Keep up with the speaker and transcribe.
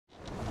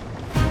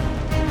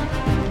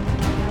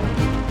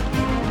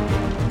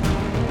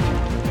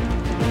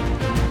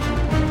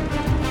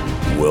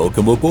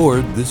Welcome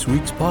aboard this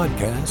week's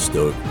podcast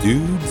of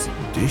Dudes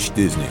Dish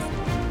Disney.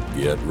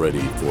 Get ready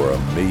for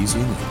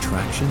amazing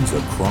attractions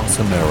across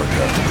America.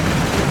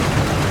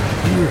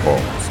 Beer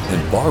halls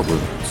and bar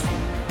rooms,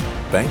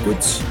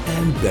 banquets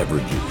and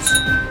beverages,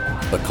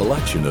 a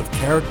collection of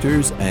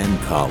characters and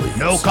colleagues.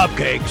 No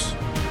cupcakes.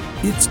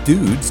 It's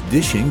Dudes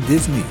Dishing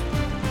Disney.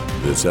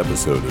 This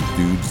episode of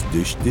Dudes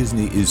Dish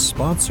Disney is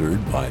sponsored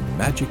by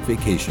Magic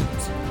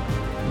Vacations.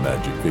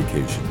 Magic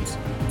Vacations.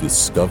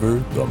 Discover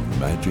the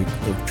magic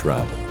of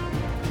travel.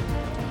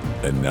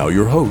 And now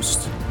your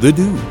hosts, the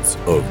dudes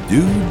of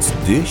Dudes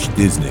Dish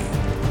Disney.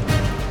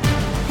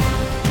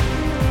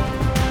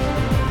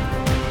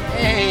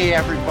 Hey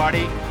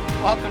everybody,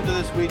 welcome to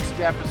this week's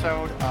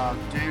episode of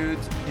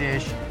Dudes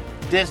Dish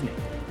Disney.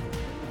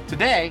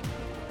 Today,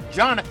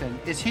 Jonathan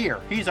is here.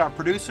 He's our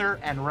producer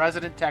and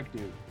resident tech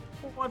dude.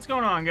 What's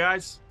going on,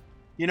 guys?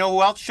 You know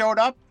who else showed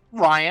up?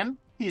 Ryan.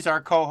 He's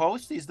our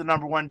co-host. He's the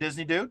number one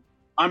Disney dude.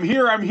 I'm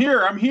here.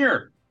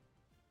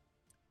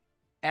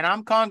 And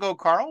I'm Congo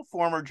Carl,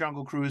 former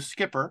Jungle Cruise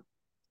skipper.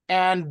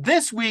 And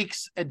this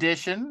week's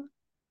edition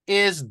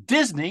is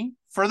Disney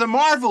for the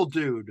Marvel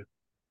dude,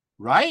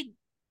 right?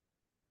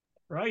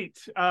 Right.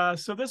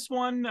 So this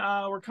one,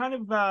 we're kind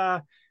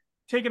of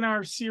taking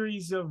our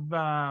series of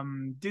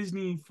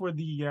Disney for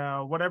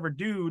the whatever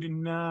dude,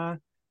 and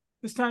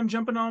this time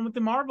jumping on with the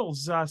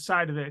Marvels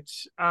side of it.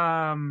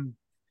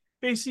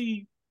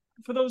 Basically,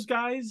 for those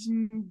guys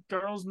and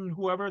girls and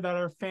whoever that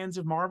are fans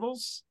of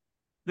Marvels,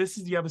 this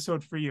is the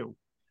episode for you.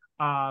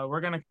 We're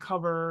going to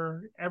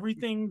cover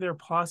everything there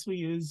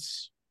possibly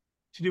is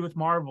to do with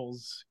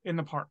Marvels in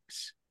the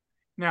parks.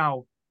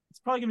 Now,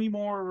 it's probably going to be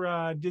more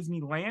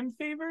Disneyland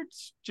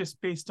favorites, just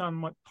based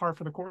on what par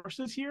for the course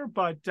is here,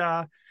 but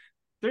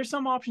there's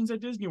some options at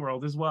Disney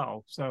World as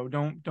well, so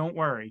don't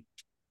worry.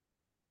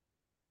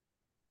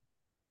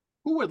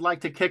 Who would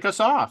like to kick us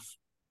off?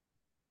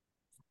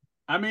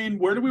 I mean,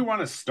 where do we want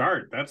to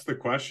start? That's the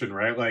question,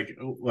 right?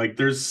 Like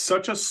there's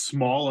such a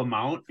small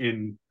amount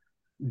in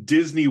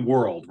Disney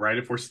World, right?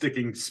 If we're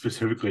sticking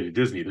specifically to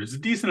Disney, there's a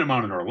decent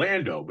amount in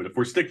Orlando, but if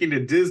we're sticking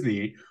to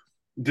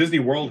Disney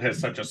World has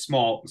such a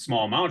small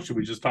amount. Should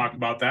we just talk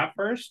about that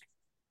first?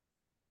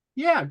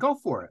 Yeah, go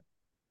for it.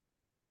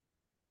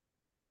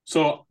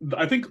 So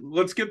I think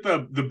let's get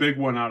the big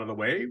one out of the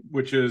way,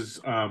 which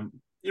is,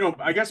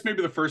 I guess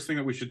maybe the first thing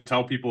that we should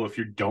tell people if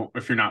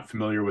you're not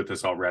familiar with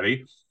this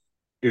already,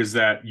 is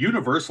that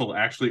Universal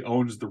actually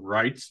owns the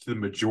rights to the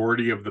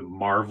majority of the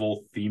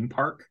Marvel theme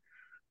park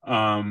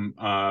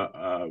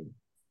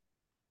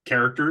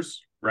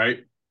characters,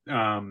 right?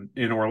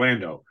 In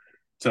Orlando.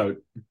 It's a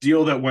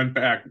deal that went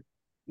back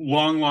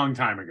long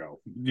time ago,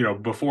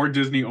 before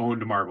Disney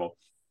owned Marvel.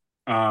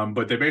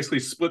 But they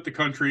basically split the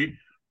country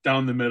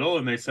down the middle,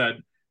 and they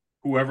said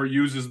whoever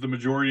uses the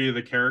majority of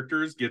the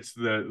characters gets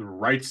the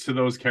rights to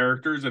those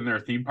characters in their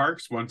theme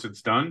parks once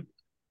it's done.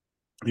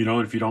 And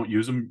if you don't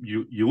use them,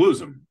 you lose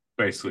them,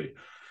 basically.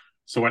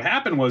 So what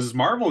happened was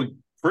Marvel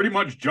pretty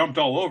much jumped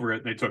all over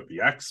it. They took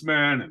the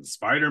X-Men and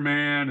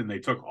Spider-Man, and they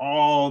took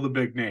all the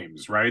big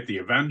names, right? The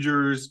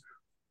Avengers.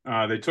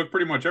 They took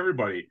pretty much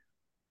everybody.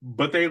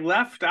 But they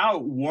left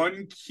out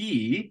one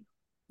key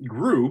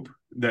group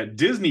that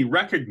Disney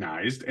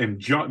recognized, and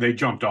they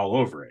jumped all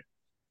over it.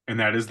 And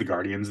that is the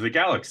Guardians of the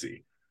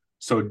Galaxy.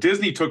 So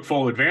Disney took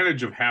full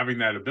advantage of having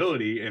that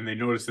ability, and they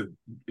noticed that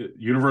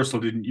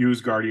Universal didn't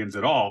use Guardians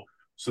at all.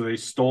 So they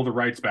stole the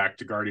rights back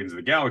to Guardians of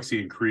the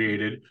Galaxy and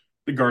created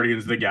the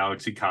Guardians of the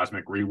Galaxy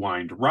Cosmic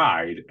Rewind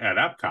ride at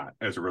Epcot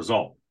as a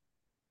result.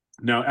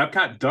 Now,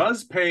 Epcot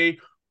does pay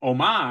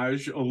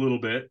homage a little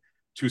bit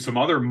to some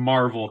other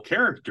Marvel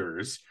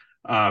characters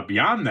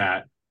beyond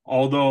that,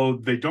 although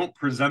they don't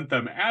present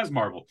them as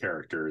Marvel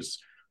characters.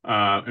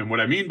 And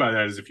what I mean by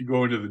that is if you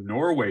go into the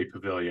Norway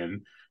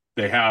Pavilion,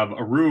 they have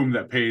a room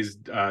that pays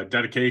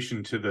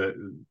dedication to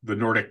the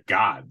Nordic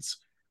gods.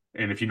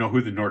 And if you know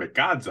who the Nordic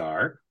gods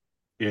are,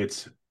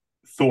 it's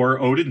Thor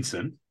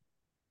Odinson,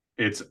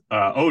 it's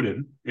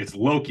Odin, it's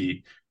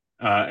Loki,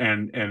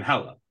 and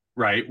Hela,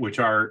 right? Which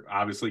are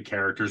obviously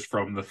characters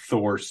from the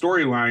Thor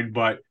storyline,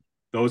 but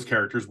those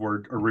characters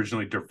were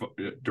originally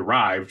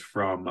derived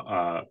from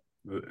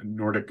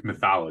Nordic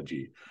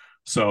mythology.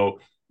 So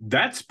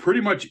that's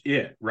pretty much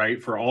it,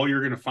 right? For all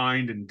you're going to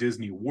find in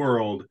Disney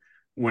World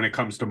when it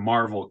comes to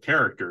Marvel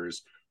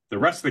characters. The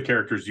rest of the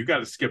characters, you got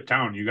to skip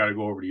town. You got to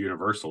go over to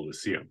Universal to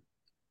see them.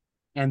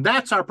 And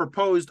that's our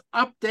proposed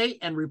update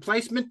and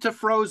replacement to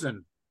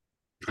Frozen.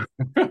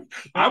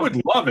 I would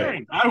love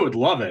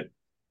it.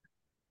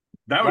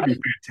 That would be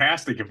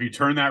fantastic if you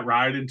turn that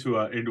ride into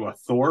a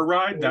Thor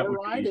ride.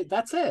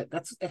 That's it.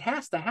 It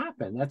has to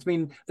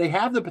happen. They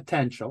have the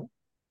potential,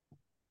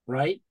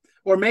 right?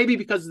 Or maybe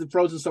because the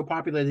Frozen's so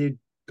popular, they,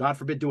 God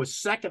forbid, do a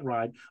second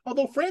ride.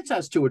 Although France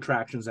has 2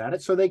 attractions at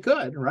it, so they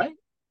could, right?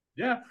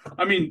 Yeah.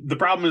 I mean, the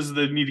problem is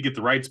they need to get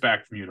the rights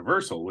back from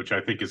Universal, which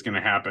I think is going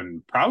to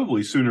happen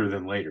probably sooner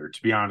than later,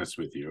 to be honest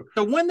with you.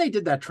 So when they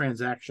did that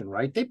transaction,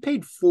 right, they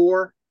paid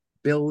 $4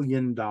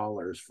 billion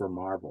for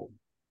Marvel.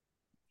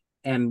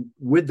 and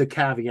with the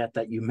caveat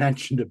that you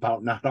mentioned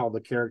about not all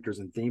the characters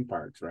in theme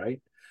parks,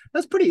 right?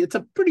 It's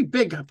a pretty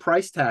big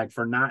price tag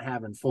for not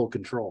having full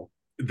control.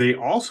 They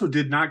also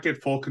did not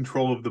get full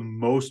control of the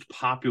most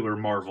popular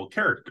Marvel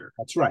character.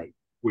 That's right.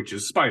 Which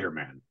is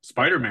Spider-Man.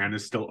 Spider-Man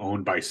is still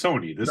owned by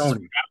Sony. This is what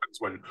happens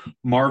when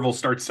Marvel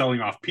starts selling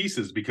off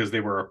pieces because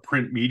they were a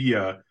print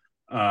media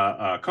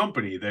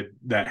company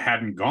that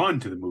hadn't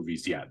gone to the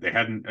movies yet. They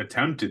hadn't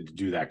attempted to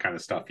do that kind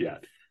of stuff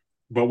yet.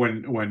 But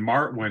when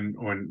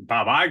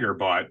Bob Iger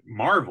bought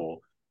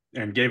Marvel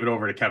and gave it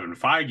over to Kevin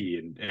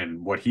Feige,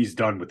 and what he's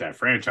done with that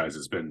franchise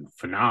has been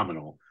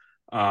phenomenal.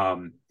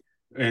 And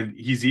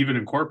he's even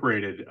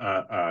incorporated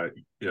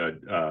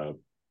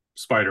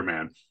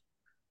Spider-Man.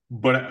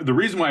 But the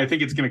reason why I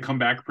think it's going to come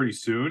back pretty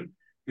soon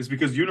is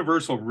because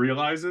Universal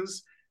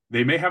realizes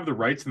they may have the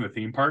rights in the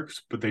theme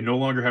parks, but they no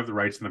longer have the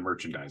rights in the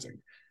merchandising,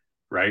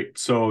 right?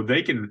 So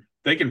they can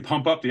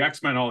pump up the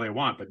X-Men all they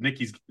want, but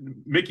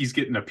Mickey's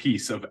getting a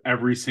piece of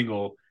every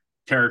single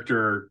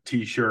character,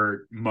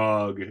 T-shirt,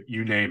 mug,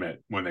 you name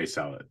it, when they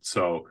sell it.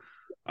 So,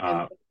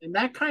 and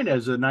that kind of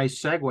is a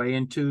nice segue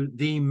into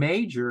the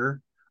major,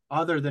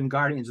 other than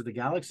Guardians of the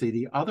Galaxy,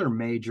 the other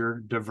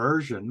major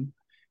diversion,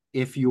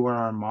 if you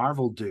are a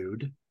Marvel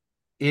dude,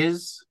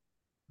 is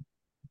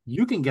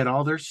you can get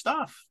all their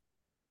stuff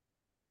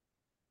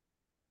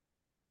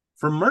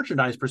from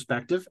merchandise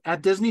perspective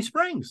at Disney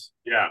Springs.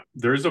 Yeah,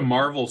 there's a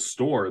Marvel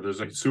store.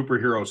 There's a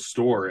superhero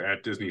store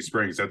at Disney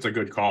Springs. That's a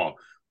good call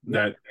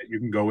that you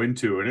can go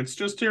into. And it's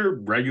just your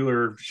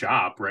regular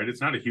shop, right?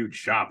 It's not a huge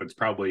shop. It's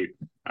probably,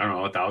 I don't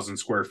know, 1,000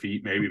 square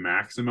feet, maybe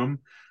maximum.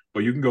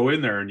 But you can go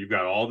in there and you've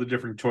got all the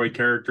different toy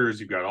characters.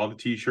 You've got all the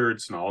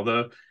T-shirts and all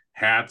the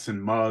hats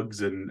and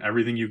mugs and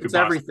everything you could It's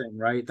everything,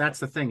 right? That's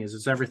the thing, is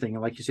it's everything.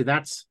 And like you say,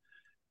 that's,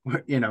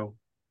 you know,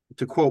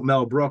 to quote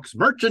Mel Brooks,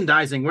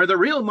 merchandising where the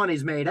real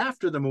money's made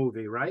after the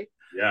movie, right?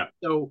 Yeah.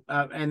 So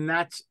and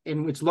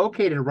it's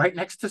located right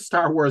next to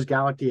Star Wars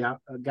Galactic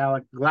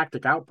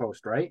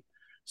Outpost, right?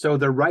 So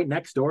they're right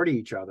next door to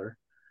each other.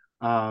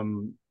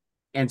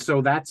 And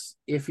so that's,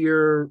 if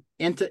you're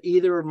into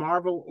either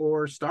Marvel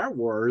or Star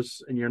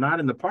Wars and you're not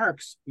in the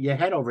parks, you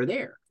head over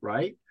there,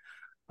 right?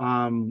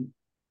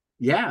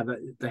 Yeah,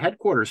 the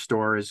headquarters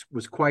store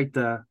was quite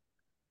the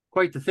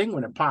thing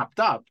when it popped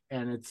up,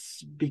 and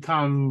it's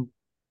become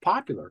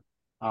popular.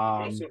 They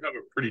also have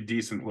a pretty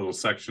decent little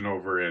section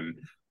over in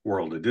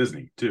World of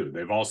Disney too.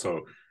 They've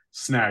also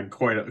snagged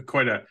quite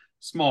a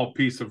small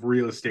piece of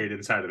real estate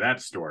inside of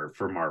that store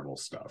for Marvel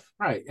stuff.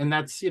 Right, and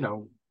that's, you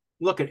know,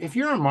 look, if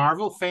you're a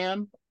Marvel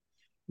fan,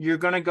 you're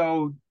going to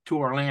go to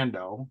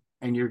Orlando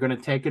and you're going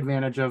to take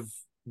advantage of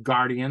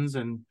Guardians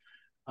and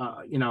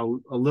you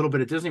know, a little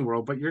bit of Disney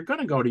World, but you're going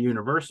to go to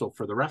Universal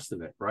for the rest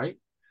of it, right?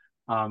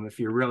 If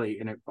you're really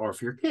in it, or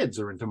if your kids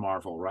are into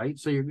Marvel, right?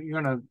 So you're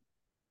going to,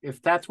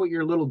 if that's what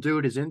your little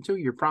dude is into,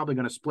 you're probably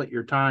going to split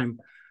your time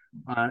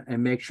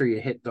and make sure you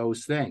hit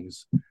those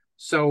things.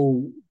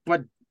 So,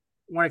 but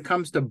when it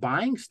comes to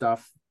buying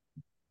stuff,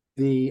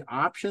 the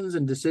options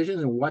and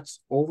decisions and what's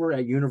over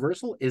at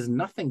Universal is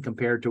nothing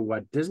compared to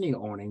what Disney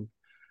owning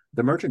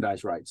the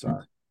merchandise rights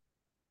are.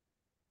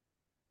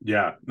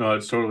 Yeah, no,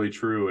 it's totally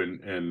true.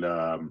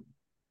 And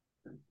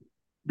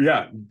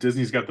yeah,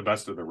 Disney's got the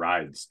best of the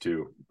rides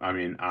too. I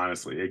mean,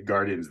 honestly,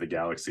 Guardians of the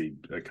Galaxy,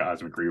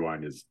 Cosmic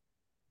Rewind is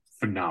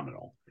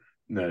phenomenal.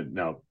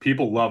 Now,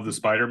 people love the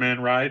Spider-Man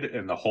ride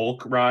and the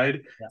Hulk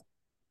ride,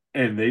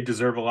 and they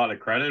deserve a lot of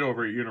credit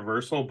over at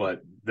Universal,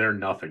 but they're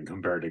nothing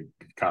compared to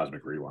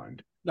Cosmic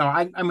Rewind. No,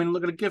 I mean,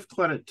 look, at a gift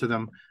credit to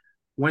them.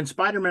 When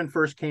Spider-Man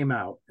first came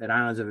out at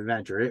Islands of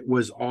Adventure, it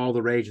was all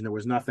the rage and there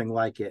was nothing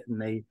like it.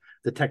 And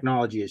the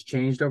technology has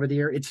changed over the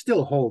year. It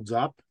still holds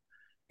up,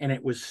 and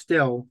it was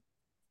still,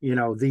 you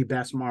know, the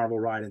best Marvel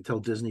ride until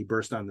Disney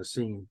burst on the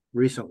scene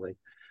recently.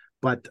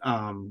 But,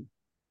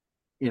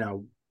 you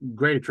know,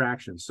 great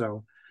attraction.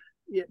 So,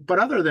 but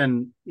other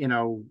than, you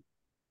know,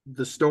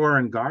 the store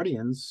and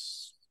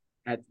Guardians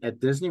at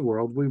Disney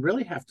World, we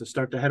really have to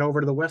start to head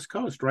over to the West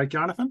Coast, right,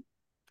 Jonathan?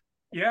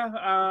 Yeah,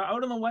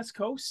 out on the West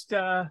Coast,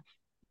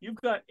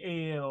 you've got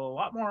a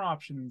lot more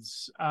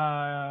options.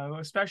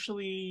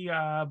 Especially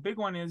big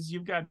one is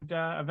you've got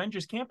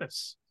Avengers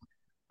Campus.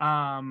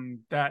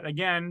 That,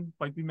 again,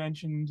 like we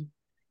mentioned,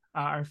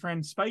 our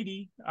friend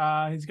Spidey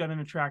has got an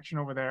attraction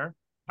over there.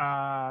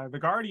 The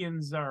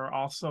Guardians are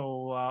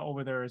also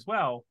over there as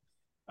well.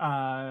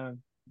 And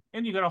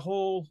you got a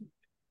whole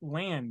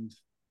land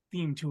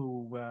theme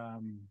to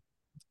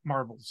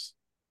Marvels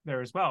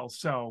there as well.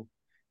 So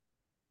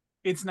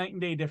it's night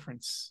and day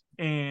difference,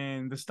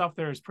 and the stuff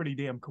there is pretty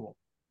damn cool.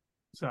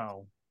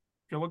 So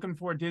if you're looking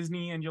for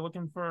Disney and you're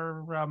looking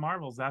for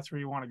Marvels, that's where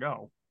you want to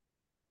go.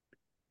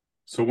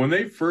 So when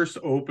they first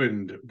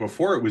opened,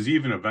 before it was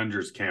even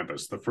Avengers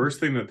Campus, the first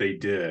thing that they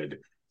did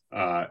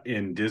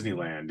in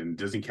Disneyland, in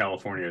Disney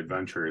California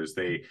Adventure, is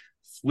they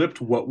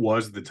flipped what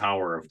was the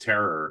Tower of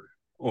Terror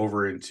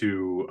over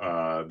into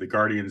the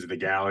Guardians of the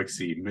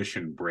Galaxy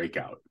Mission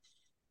Breakout.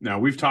 Now,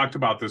 we've talked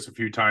about this a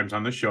few times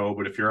on the show,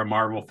 but if you're a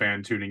Marvel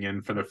fan tuning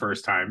in for the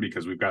first time,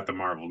 because we've got the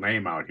Marvel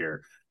name out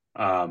here,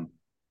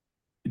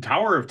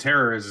 Tower of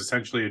Terror is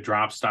essentially a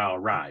drop style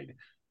ride,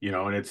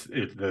 and it's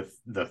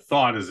the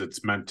thought is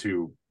it's meant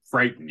to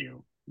frighten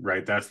you,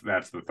 right? That's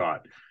the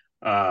thought.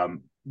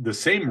 The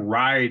same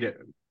ride,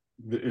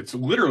 it's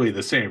literally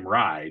the same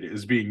ride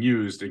is being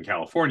used in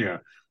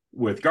California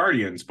with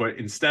Guardians, but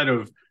instead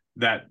of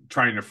that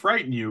trying to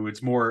frighten you,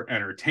 it's more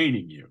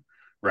entertaining you,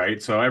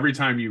 right? So every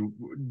time you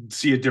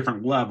see a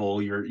different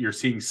level, you're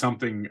seeing some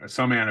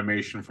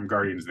animation from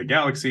Guardians of the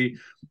Galaxy,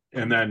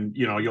 and then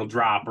you'll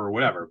drop or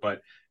whatever.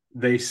 But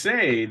they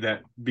say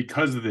that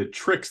because of the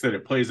tricks that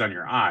it plays on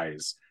your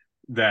eyes,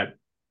 that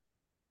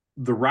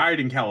the ride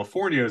in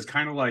California is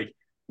kind of like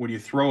when you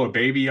throw a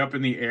baby up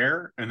in the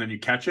air and then you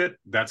catch it.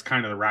 That's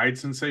kind of the ride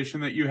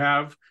sensation that you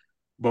have.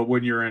 But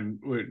when you're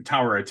in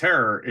Tower of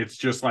Terror, it's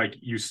just like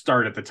you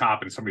start at the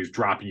top and somebody's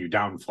dropping you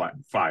down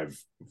five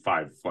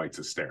flights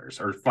of stairs,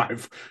 or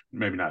five,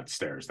 maybe not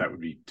stairs. That would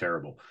be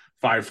terrible.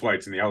 5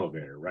 flights in the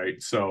elevator,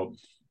 right? So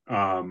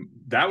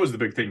that was the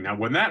big thing. Now,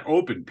 when that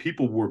opened,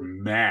 people were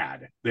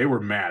mad. They were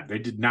mad. They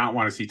did not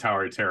want to see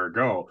Tower of Terror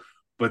go.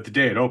 But the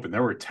day it opened,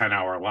 there were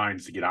 10-hour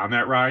lines to get on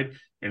that ride,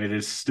 and it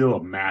is still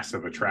a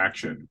massive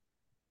attraction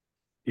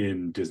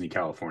in Disney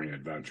California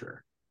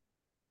Adventure.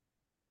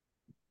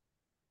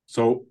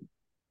 So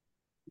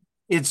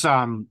it's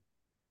a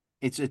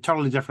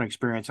totally different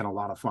experience and a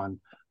lot of fun.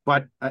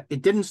 But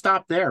it didn't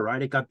stop there,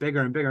 right? It got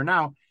bigger and bigger.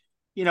 Now,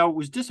 it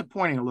was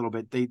disappointing a little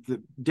bit. They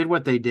did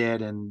what they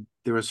did, and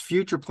there was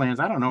future plans.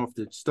 I don't know if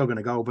it's still going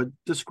to go, but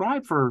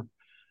describe for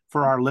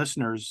our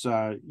listeners.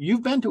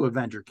 You've been to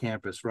Avenger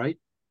Campus, right?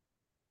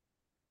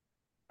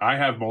 I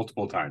have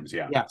multiple times,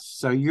 yeah. Yes.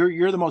 So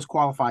you're the most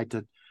qualified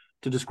to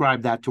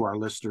describe that to our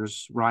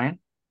listeners, Ryan.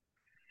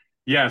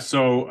 Yeah.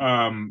 So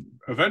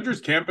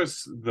Avengers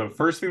Campus, the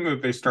first thing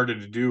that they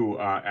started to do,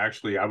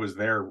 actually, I was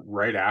there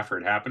right after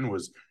it happened,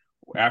 was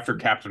after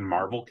Captain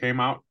Marvel came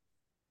out.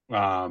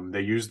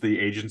 They used the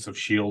Agents of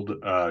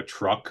S.H.I.E.L.D.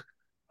 truck,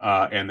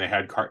 and they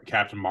had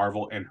Captain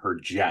Marvel and her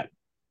jet.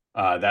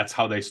 That's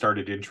how they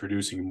started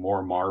introducing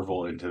more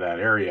Marvel into that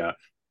area.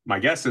 My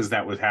guess is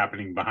that was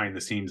happening behind the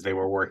scenes. They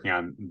were working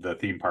on the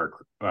theme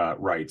park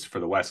rights for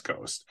the West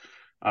Coast.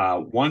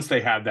 Once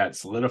they had that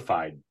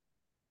solidified,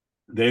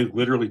 they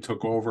literally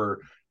took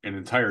over an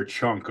entire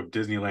chunk of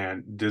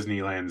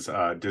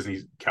Disneyland's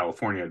Disney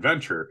California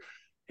Adventure,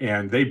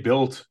 and they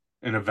built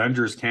an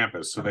Avengers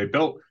campus. So they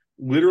built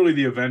literally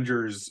the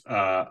Avengers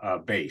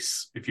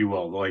base, if you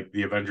will, like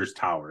the Avengers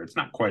Tower. It's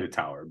not quite a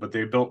tower, but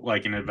they built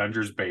like an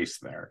Avengers base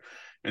there.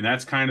 And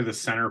that's kind of the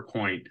center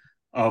point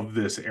of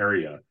this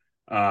area.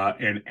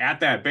 And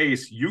at that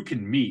base, you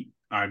can meet,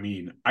 I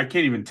can't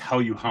even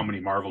tell you how many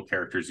Marvel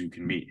characters you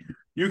can meet.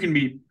 You can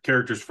meet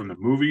characters from the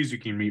movies. You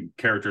can meet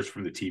characters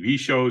from the TV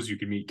shows. You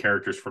can meet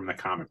characters from the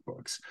comic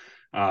books.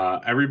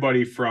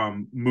 Everybody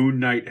from Moon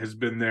Knight has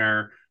been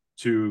there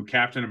to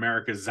Captain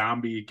America.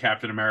 Zombie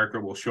Captain America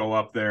will show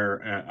up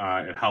there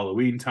at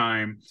Halloween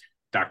time.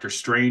 Doctor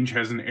Strange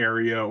has an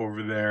area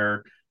over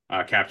there.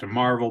 Captain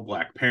Marvel,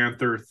 Black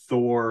Panther,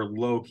 Thor,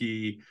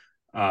 Loki.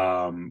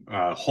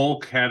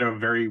 Hulk had a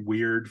very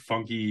weird,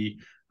 funky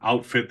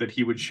outfit that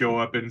he would show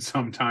up in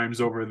sometimes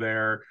over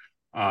there.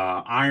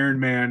 Iron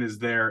Man is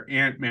there,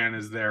 Ant-Man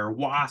is there,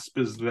 Wasp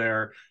is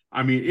there.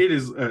 It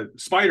is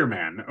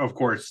Spider-Man, of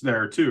course,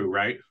 there too,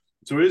 right?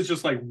 So it is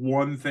just like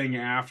one thing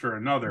after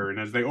another. And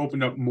as they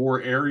opened up more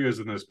areas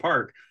in this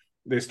park,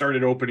 they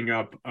started opening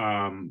up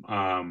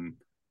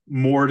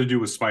more to do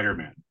with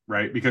Spider-Man,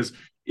 right? Because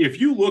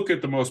if you look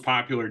at the most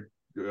popular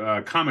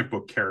comic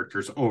book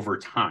characters over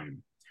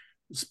time,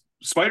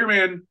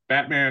 Spider-Man,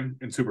 Batman,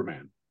 and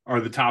Superman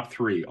are the top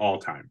 3 all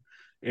time.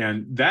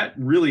 And that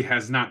really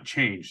has not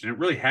changed. And it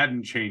really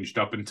hadn't changed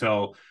up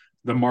until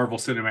the Marvel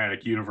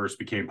Cinematic Universe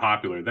became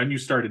popular. Then you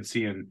started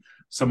seeing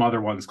some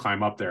other ones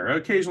climb up there.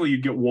 Occasionally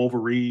you'd get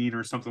Wolverine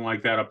or something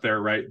like that up there,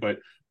 right? But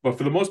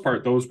for the most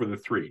part, those were the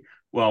 3.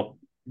 Well,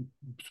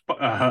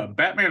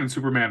 Batman and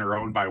Superman are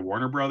owned by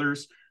Warner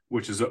Brothers,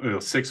 which is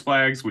Six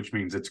Flags, which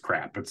means it's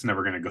crap. It's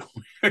never going to go.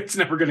 It's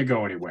never going to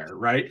go anywhere,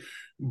 right?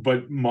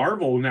 But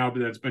Marvel, now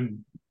that's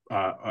been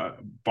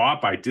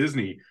bought by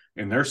Disney,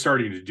 and they're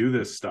starting to do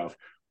this stuff,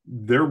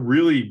 they're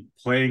really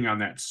playing on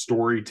that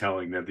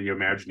storytelling that the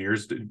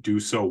Imagineers do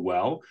so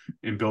well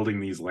in building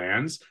these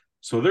lands.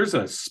 So there's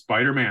a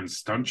Spider-Man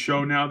stunt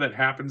show now that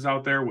happens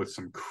out there with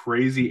some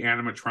crazy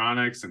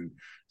animatronics and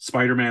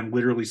Spider-Man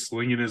literally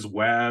slinging his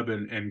web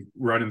and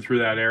running through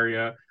that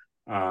area.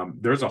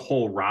 There's a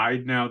whole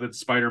ride now that's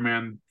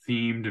Spider-Man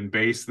themed and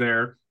based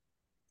there.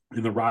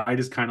 And the ride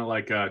is kind of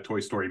like a Toy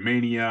Story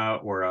Mania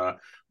or a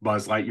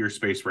Buzz Lightyear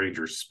Space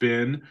Ranger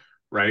Spin,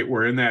 right?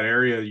 Where in that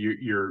area,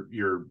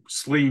 you're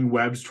slinging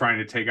webs trying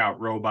to take out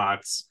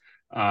robots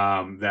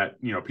that,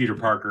 Peter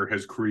Parker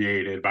has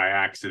created by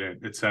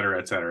accident, et cetera,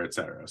 et cetera, et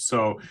cetera.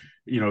 So,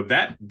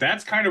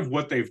 that's kind of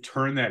what they've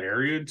turned that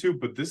area into,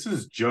 but this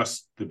is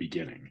just the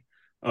beginning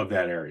of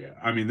that area.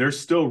 There's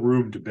still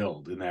room to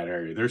build in that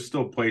area. There's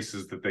still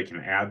places that they can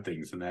add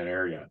things in that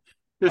area.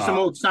 There's some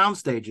old sound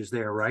stages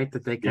there, right?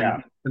 That they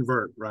can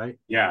convert, right?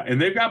 Yeah, and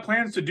they've got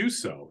plans to do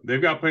so.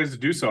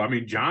 I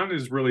mean, John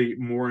is really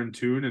more in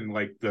tune in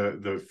like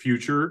the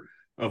future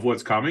of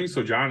what's coming.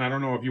 So, John, I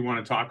don't know if you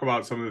want to talk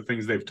about some of the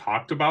things they've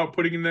talked about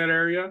putting in that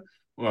area,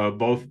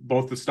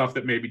 both the stuff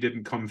that maybe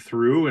didn't come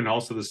through and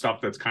also the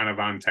stuff that's kind of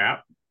on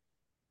tap.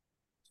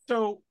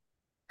 So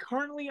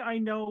currently, I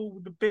know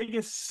the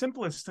biggest,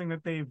 simplest thing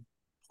that they've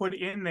put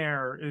in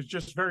there is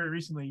just very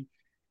recently,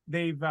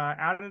 they've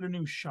added a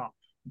new shop.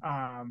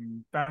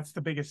 That's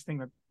the biggest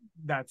thing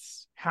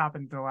that's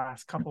happened the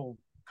last couple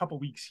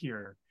weeks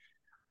here.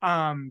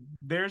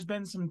 There's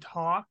been some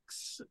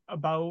talks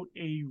about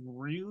a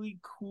really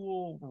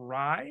cool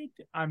ride.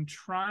 I'm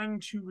trying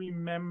to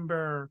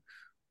remember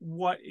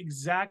what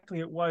exactly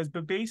it was,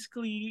 but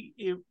basically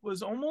it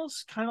was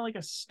almost kind of like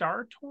a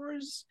Star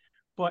Tours,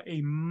 but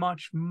a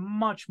much,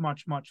 much,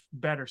 much, much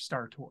better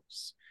Star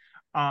Tours.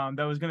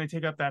 That was going to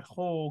take up that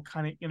whole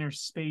kind of inner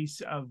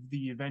space of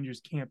the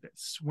Avengers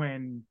Campus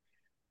when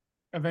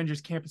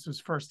Avengers Campus was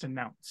first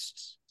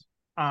announced.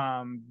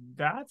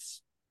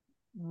 That's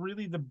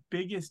really the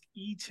biggest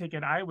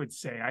e-ticket, I would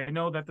say. I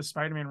know that the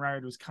Spider-Man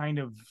ride was kind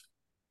of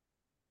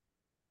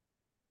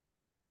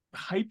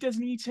hyped as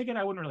an e-ticket.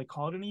 I wouldn't really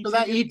call it an e-ticket. So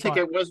that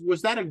e-ticket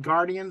was that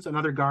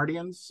another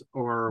Guardians,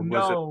 or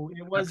was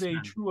it was X-Men?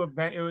 A true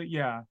event.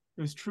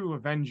 It was true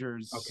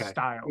Avengers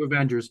style. True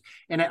Avengers.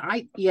 And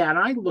I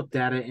looked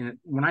at it, and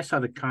when I saw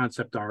the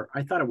concept art,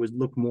 I thought it would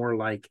look more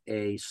like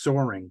a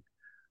soaring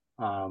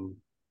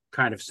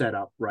kind of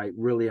setup, right?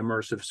 Really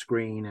immersive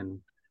screen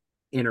and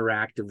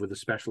interactive with the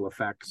special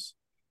effects.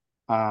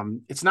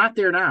 It's not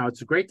there now.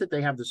 It's great that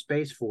they have the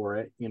space for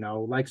it. You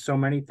know, like so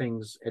many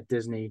things at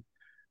Disney,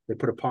 they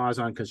put a pause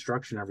on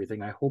construction and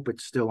everything. I hope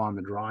it's still on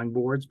the drawing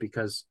boards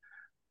because,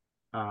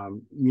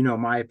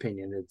 my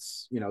opinion,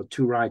 it's,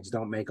 two rides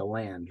don't make a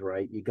land,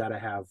 right? You got to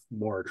have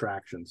more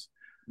attractions.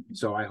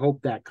 So I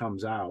hope that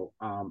comes out.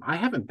 I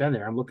haven't been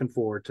there. I'm looking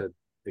forward to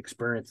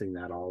experiencing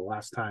that all.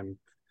 Last time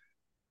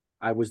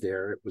I was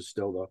there, it was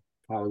still the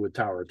Hollywood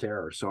Tower of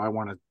Terror. So I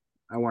want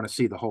to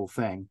see the whole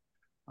thing.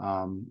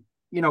 But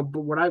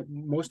what I'm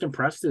most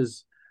impressed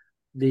is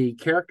the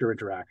character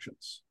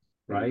interactions,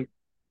 right?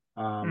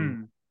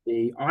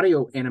 The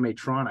audio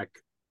animatronic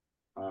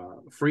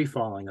free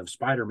falling of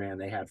Spider-Man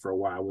they had for a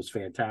while was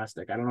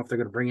fantastic. I don't know if they're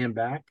going to bring him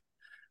back,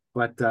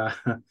 but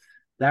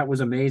that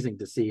was amazing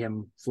to see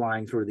him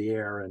flying through the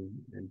air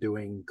and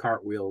doing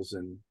cartwheels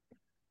and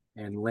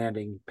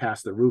landing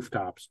past the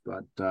rooftops.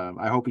 But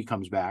I hope he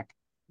comes back.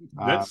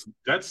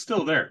 That's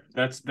still there.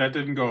 That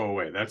didn't go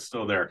away. That's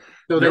still there.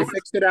 So they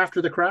fixed it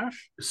after the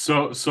crash?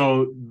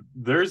 So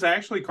there's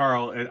actually,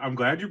 Carl, and I'm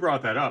glad you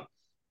brought that up.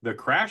 The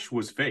crash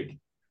was fake.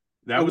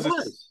 That was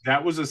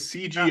a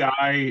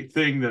CGI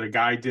thing that a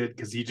guy did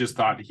because he just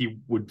thought he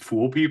would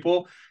fool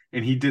people,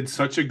 and he did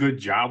such a good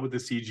job with the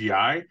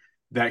CGI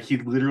that he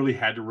literally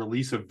had to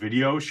release a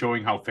video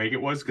showing how fake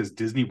it was because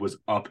Disney was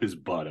up his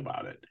butt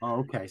about it. Oh,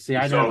 okay. See,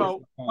 I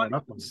know.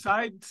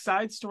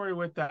 Side story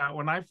with that.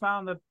 When I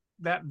found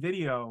that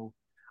video,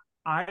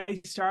 I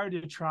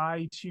started to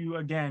try to,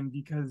 again,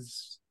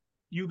 because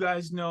you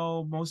guys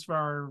know, most of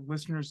our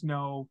listeners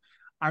know,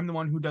 I'm the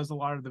one who does a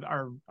lot of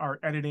our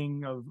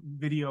editing of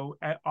video,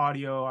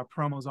 audio, our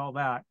promos, all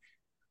that.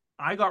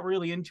 I got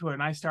really into it,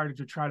 and I started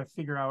to try to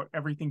figure out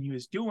everything he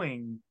was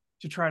doing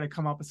to try to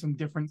come up with some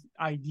different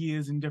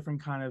ideas and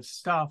different kind of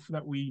stuff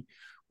that we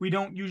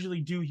don't usually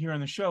do here on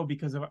the show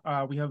because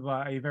of we have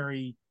a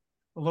very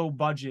low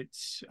budget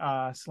 /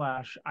 I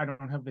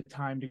don't have the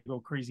time to go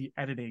crazy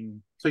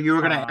editing. So you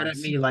were going to edit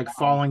me like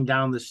falling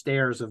down the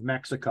stairs of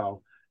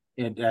Mexico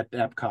at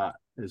Epcot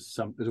is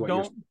what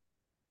you're saying.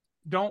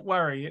 Don't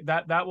worry,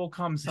 that will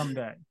come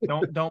someday.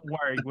 Don't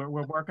worry. We're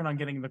working on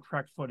getting the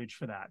correct footage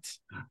for that.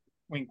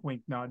 Wink,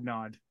 wink, nod,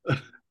 nod.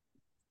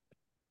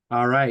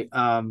 All right.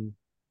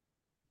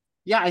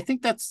 Yeah, I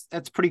think that's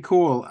pretty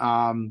cool.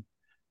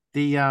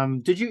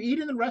 Did you eat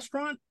in the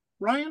restaurant,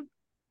 Ryan?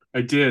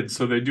 I did.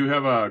 So they do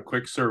have a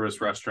quick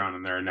service restaurant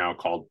in there now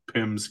called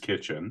Pym's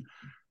Kitchen.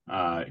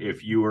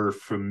 If you are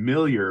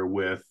familiar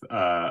with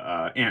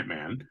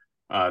Ant-Man,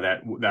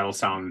 that'll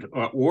sound,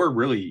 or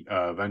really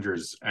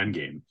Avengers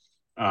Endgame,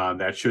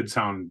 that should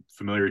sound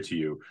familiar to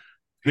you.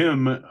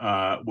 Pym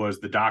was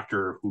the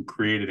doctor who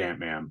created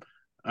Ant-Man,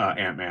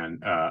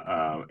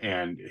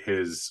 and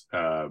his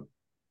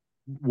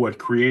what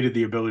created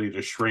the ability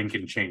to shrink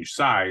and change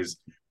size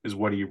is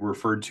what he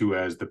referred to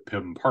as the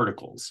Pym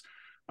particles.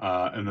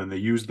 And then they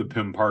used the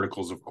Pym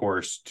particles, of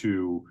course,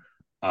 to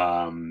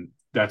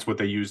that's what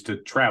they used to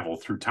travel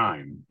through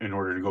time in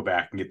order to go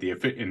back and get the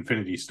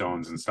Infinity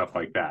Stones and stuff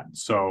like that.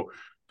 So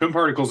Pym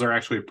particles are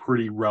actually a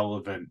pretty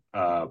relevant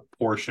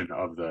portion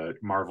of the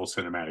Marvel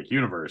Cinematic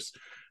Universe.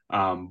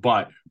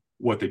 But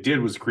what they did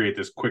was create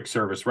this quick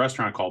service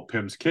restaurant called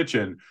Pym's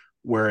Kitchen,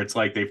 where it's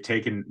like they've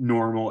taken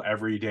normal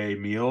everyday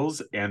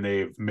meals and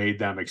they've made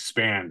them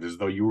expand as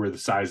though you were the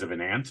size of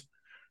an ant.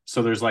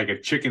 So there's like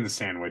a chicken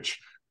sandwich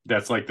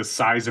that's like the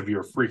size of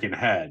your freaking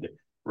head.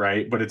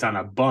 right? But it's on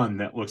a bun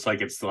that looks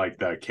like it's like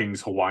the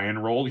King's Hawaiian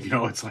roll.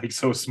 It's like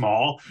so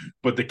small,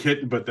 but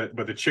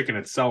the chicken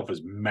itself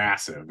is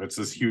massive. It's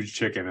this huge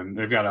chicken, and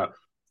they've got a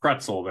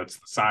pretzel that's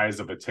the size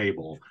of a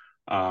table.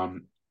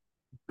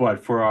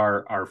 But for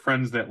our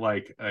friends that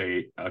like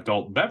a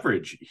adult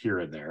beverage here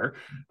and there,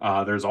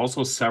 there's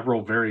also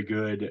several very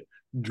good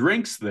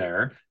drinks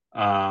there.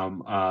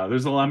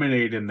 There's a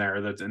lemonade in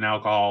there that's an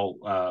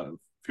alcohol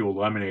fueled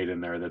lemonade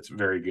in there that's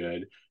very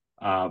good.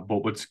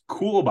 But what's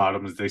cool about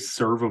them is they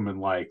serve them in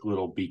like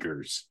little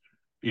beakers,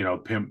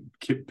 Pim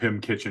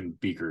Kitchen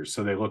beakers,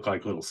 so they look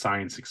like little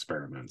science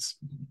experiments.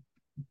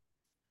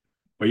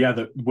 But yeah,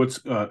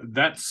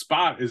 that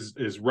spot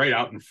is right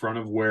out in front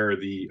of where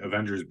the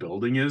Avengers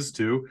building is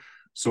too.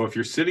 So if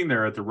you're sitting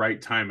there at the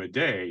right time of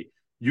day,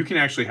 you can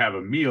actually have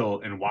a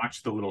meal and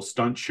watch the little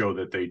stunt show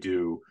that they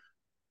do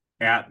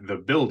at the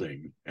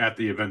building, at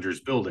the Avengers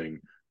building,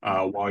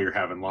 while you're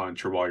having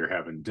lunch or while you're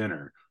having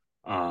dinner.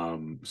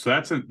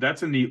 So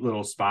that's a neat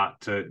little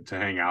spot to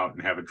hang out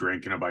and have a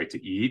drink and a bite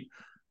to eat.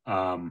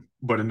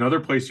 But another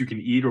place you can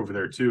eat over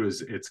there too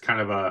is it's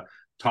kind of a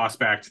toss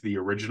back to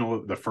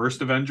the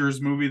first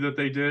Avengers movie that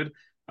they did.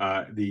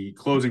 The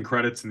closing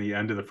credits and the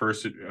end of the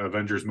first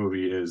Avengers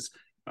movie is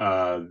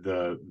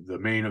the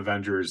main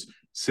Avengers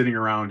sitting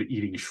around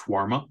eating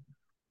shawarma.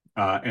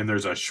 And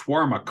there's a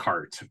shawarma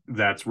cart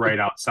that's right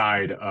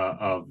outside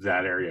of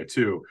that area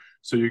too.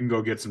 So you can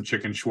go get some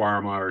chicken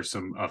shawarma or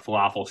some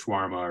falafel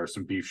shawarma or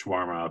some beef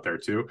shawarma out there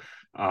too.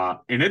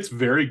 And it's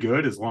very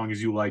good as long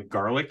as you like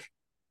garlic.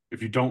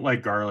 If you don't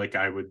like garlic,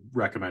 I would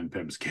recommend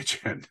Pim's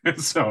Kitchen.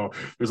 So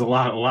there's a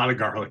lot of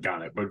garlic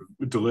on it, but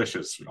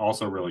delicious,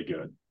 also really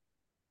good.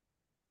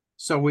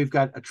 So we've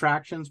got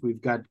attractions, we've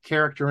got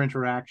character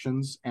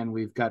interactions, and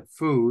we've got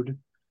food.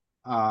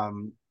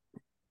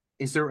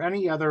 Is there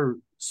any other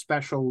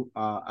special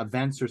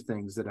events or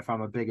things that if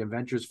I'm a big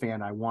Avengers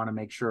fan, I want to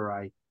make sure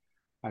I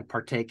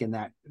partake in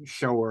that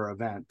show or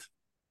event?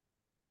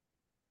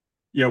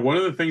 Yeah, one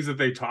of the things that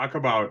they talk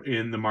about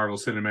in the Marvel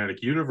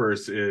Cinematic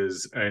Universe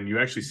is, and you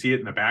actually see it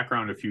in the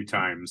background a few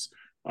times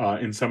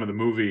in some of the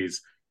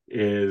movies,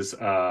 is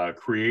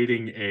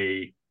creating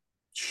a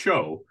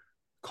show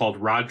called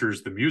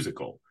Rogers the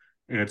Musical.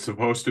 And it's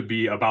supposed to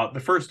be about the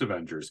first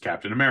Avengers,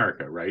 Captain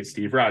America, right?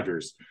 Steve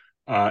Rogers.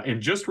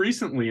 And just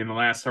recently, in the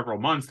last several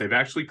months, they've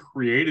actually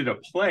created a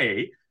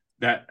play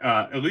that,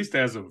 at least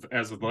as of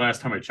the last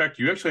time I checked,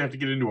 you actually have to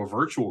get into a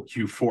virtual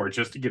queue for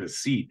just to get a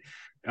seat.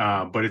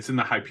 But it's in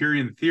the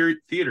Hyperion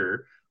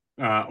Theater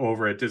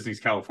over at Disney's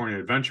California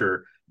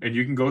Adventure, and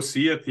you can go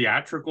see a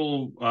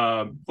theatrical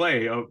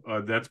play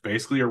that's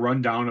basically a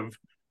rundown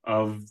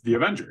of the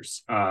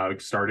Avengers,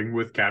 starting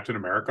with Captain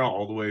America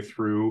all the way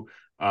through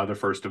the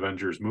first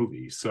Avengers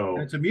movie. So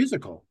it's a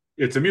musical.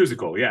 It's a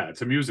musical, yeah.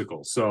 It's a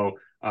musical. So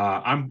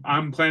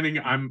I'm planning.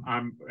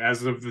 I'm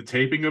as of the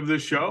taping of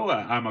this show,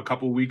 I'm a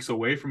couple weeks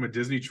away from a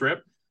Disney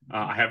trip.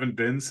 I haven't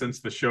been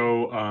since the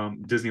show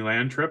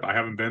Disneyland trip. I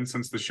haven't been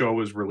since the show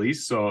was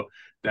released, so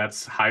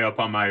that's high up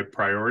on my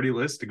priority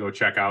list to go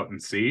check out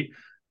and see.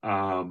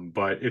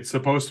 But it's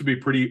supposed to be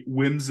pretty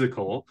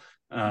whimsical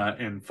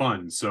and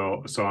fun,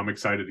 so I'm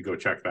excited to go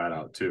check that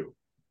out too.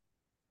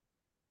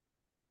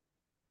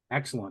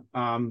 Excellent.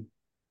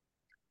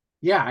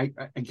 Yeah,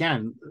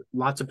 again,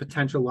 lots of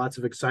potential, lots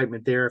of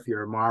excitement there if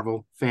you're a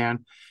Marvel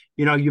fan.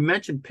 You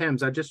mentioned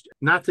Pim's.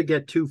 Not to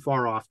get too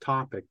far off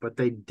topic, but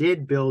they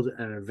did build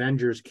an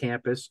Avengers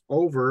campus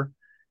over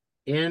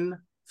in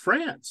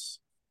France.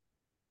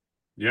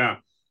 Yeah.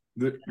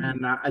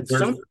 And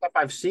some of the stuff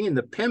I've seen,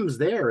 the Pim's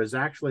there is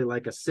actually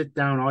like a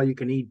sit-down,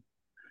 all-you-can-eat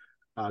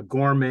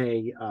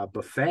gourmet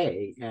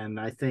buffet. And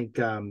I think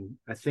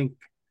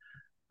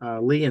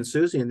Lee and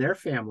Susie and their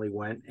family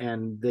went,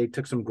 and they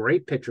took some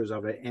great pictures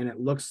of it, and it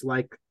looks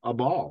like a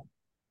ball.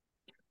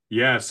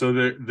 Yeah, so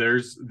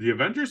there's the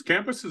Avengers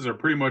campuses are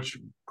pretty much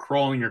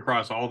crawling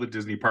across all the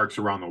Disney parks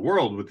around the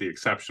world, with the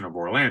exception of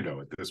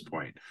Orlando at this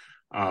point.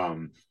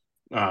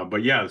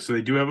 But yeah, so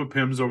they do have a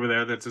Pim's over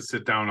there. That's a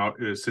sit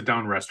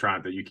down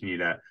restaurant that you can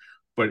eat at.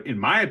 But in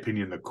my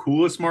opinion, the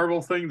coolest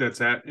Marvel thing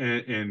that's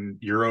in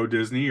Euro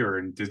Disney or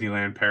in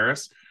Disneyland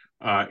Paris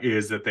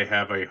is that they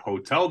have a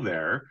hotel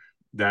there.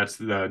 That's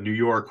the New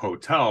York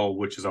Hotel,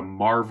 which is a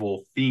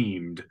Marvel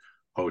themed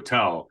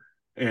hotel.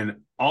 And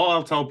all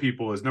I'll tell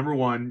people is, number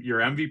one, your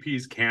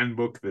MVPs can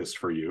book this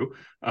for you.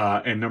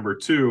 And number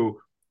two,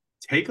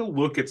 take a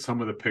look at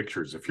some of the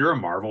pictures. If you're a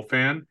Marvel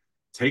fan,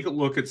 take a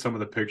look at some of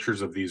the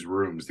pictures of these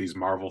rooms, these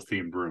Marvel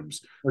themed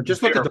rooms. Or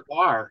just look at the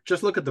bar.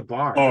 Just look at the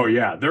bar. Oh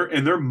yeah,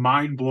 they're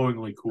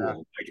mind-blowingly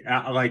cool.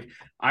 Yeah. Like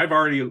I've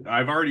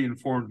already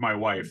informed my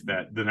wife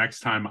that the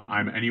next time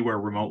I'm anywhere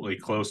remotely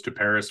close to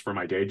Paris for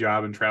my day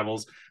job and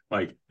travels,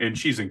 and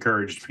she's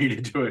encouraged me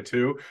to do it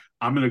too.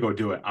 I'm gonna go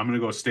do it. I'm gonna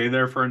go stay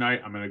there for a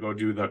night. I'm gonna go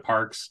do the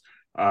parks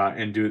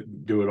and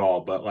do it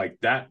all. But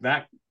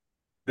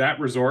that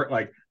resort,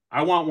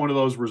 I want one of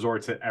those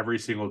resorts at every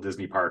single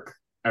Disney park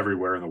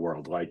everywhere in the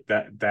world.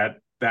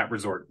 That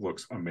resort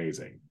looks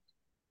amazing.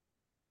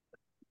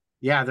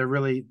 Yeah, they're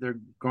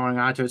going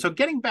on to it. So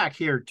getting back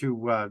here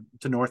to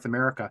North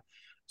America.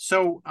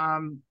 So,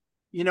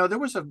 there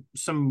was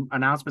some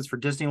announcements for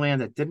Disneyland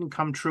that didn't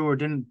come true or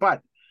didn't,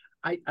 but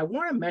I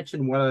want to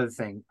mention one other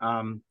thing.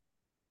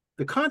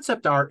 The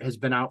concept art has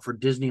been out for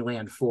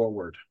Disneyland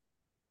Forward,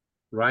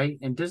 right?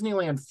 And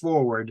Disneyland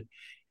Forward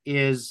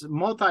is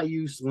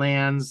multi-use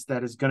lands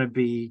that is going to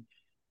be,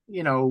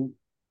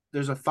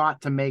 there's a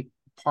thought to make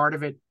part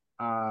of it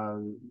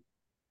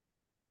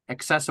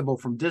accessible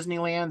from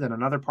Disneyland and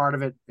another part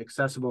of it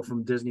accessible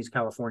from Disney's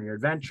California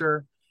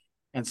Adventure,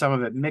 and some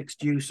of it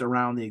mixed use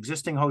around the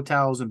existing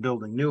hotels and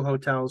building new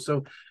hotels.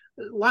 So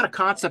a lot of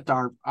concept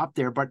art up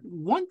there. But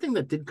one thing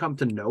that did come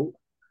to note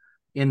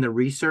in the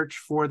research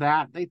for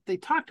that, they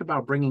talked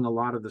about bringing a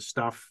lot of the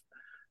stuff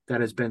that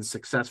has been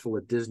successful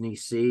at Disney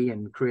Sea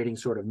and creating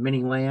sort of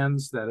mini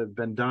lands that have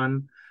been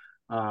done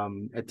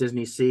at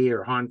Disney Sea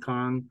or Hong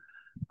Kong.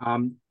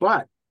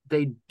 But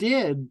they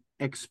did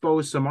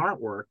expose some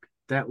artwork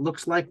that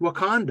looks like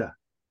Wakanda.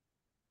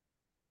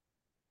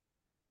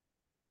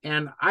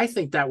 And I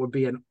think that would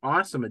be an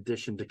awesome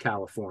addition to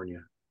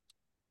California.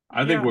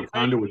 I think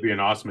Wakanda would be an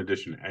awesome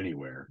addition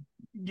anywhere.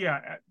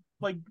 Yeah,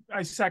 like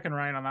I second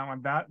Ryan on that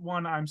one. That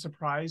one, I'm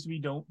surprised we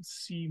don't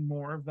see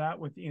more of that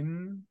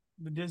within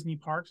the Disney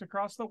parks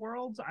across the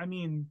world. I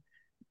mean,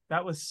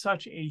 that was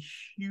such a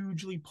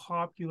hugely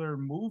popular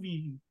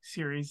movie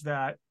series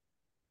that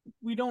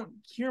we don't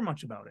hear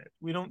much about it.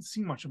 We don't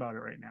see much about it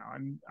right now.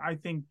 And I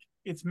think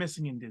it's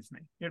missing in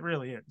Disney. It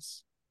really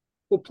is.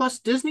 Well, plus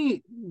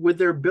Disney, with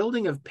their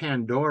building of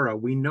Pandora,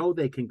 we know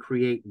they can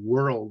create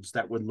worlds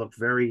that would look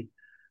very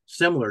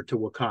similar to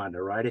Wakanda,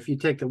 right? If you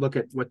take a look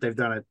at what they've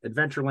done at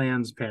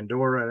Adventurelands,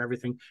 Pandora, and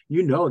everything,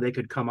 they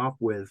could come up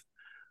with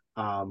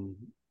a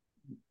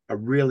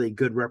really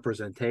good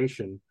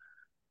representation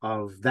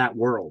of that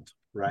world,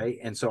 right?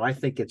 And so I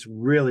think it's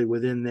really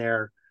within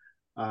their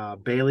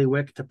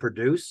bailiwick to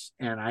produce,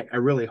 and I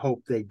really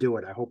hope they do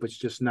it. I hope it's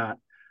just not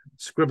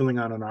scribbling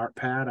on an art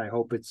pad. I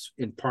hope it's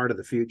in part of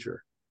the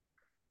future.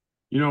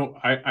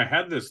 I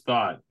had this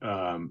thought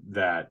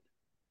that,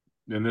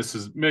 and this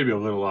is maybe a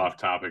little off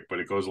topic, but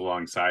it goes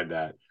alongside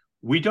that.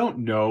 We don't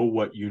know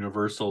what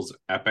Universal's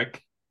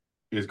Epic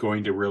is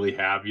going to really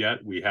have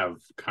yet. We have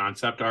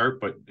concept art,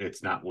 but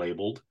it's not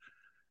labeled,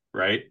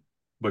 right?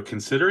 But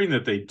considering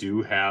that they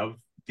do have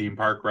theme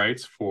park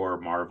rights for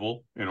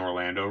Marvel in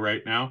Orlando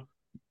right now,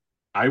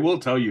 I will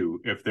tell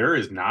you, if there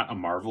is not a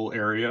Marvel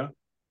area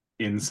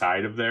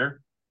inside of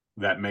there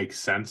that makes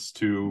sense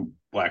to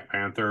Black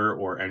Panther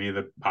or any of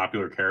the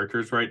popular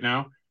characters right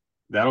now,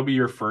 that'll be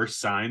your first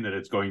sign that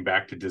it's going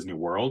back to Disney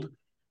World.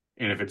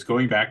 And if it's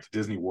going back to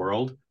Disney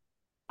World,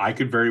 I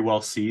could very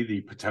well see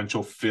the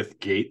potential fifth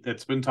gate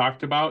that's been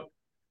talked about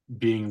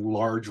being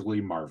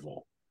largely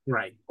Marvel.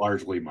 Right.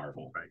 Largely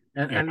Marvel. Right.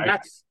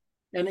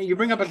 And you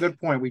bring up a good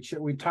point.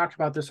 We talked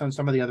about this on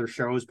some of the other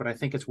shows, but I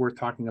think it's worth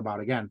talking about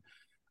again.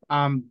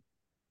 $4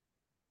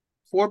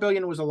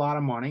 billion was a lot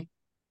of money,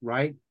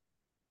 right?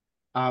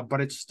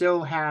 But it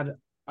still had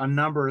a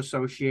number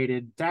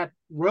associated that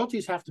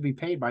royalties have to be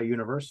paid by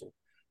Universal.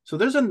 So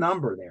there's a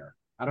number there.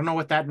 I don't know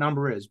what that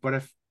number is,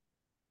 but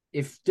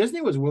if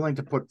Disney was willing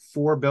to put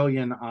 $4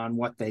 billion on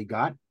what they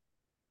got,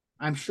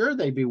 I'm sure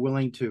they'd be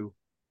willing to,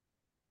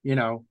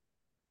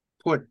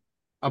 put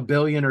 $1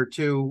 billion or $2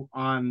 billion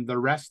on the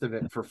rest of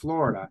it for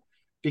Florida,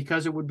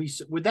 because it would be,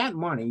 with that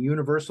money,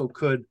 Universal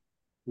could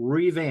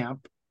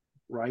revamp,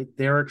 right,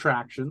 their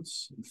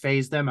attractions,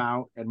 phase them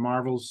out at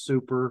Marvel's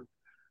Super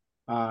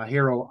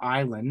Hero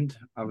Islands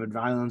of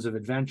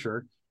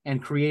Adventure, and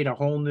create a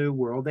whole new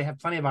world. They have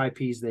plenty of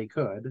IPs they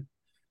could,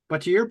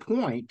 but to your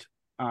point,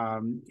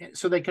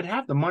 so they could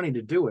have the money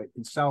to do it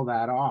and sell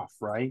that off,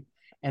 right?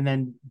 And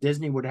then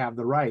Disney would have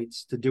the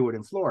rights to do it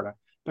in Florida.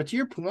 But to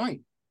your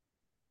point,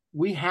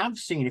 we have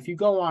seen, if you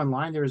go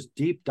online, there's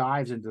deep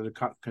dives into the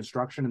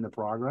construction and the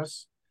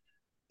progress.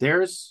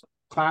 There's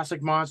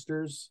classic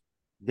monsters.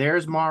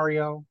 There's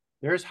Mario.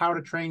 There's How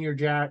to Train Your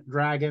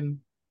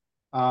Dragon.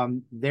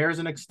 There's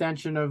an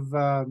extension of,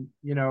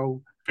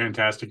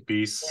 Fantastic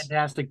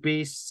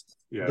Beasts.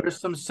 Yeah.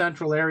 There's some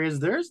central areas.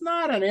 There's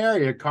not an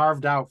area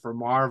carved out for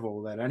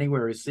Marvel that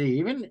anywhere is see,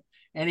 even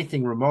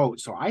anything remote.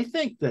 So I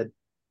think that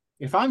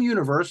if I'm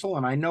Universal,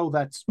 and I know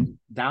that's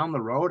down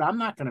the road, I'm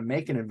not going to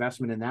make an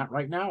investment in that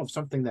right now of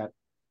something that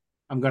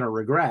I'm going to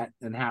regret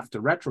and have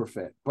to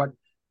retrofit. But,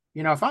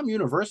 if I'm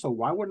Universal,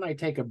 why wouldn't I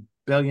take $1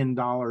 billion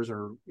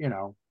or,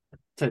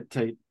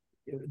 to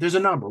there's a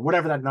number,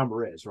 whatever that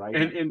number is, right?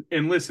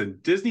 And listen,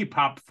 Disney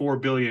popped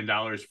 $4 billion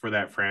for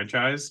that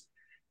franchise,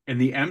 and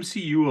the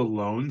MCU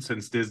alone,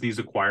 since Disney's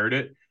acquired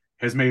it,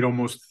 has made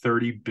almost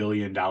 $30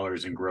 billion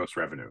in gross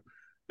revenue.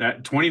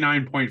 That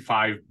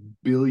 $29.5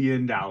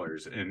 billion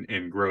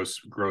in gross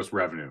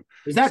revenue.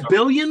 Is that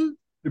billion?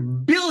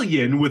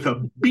 Billion with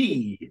a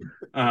B.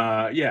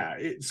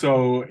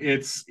 So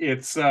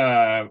it's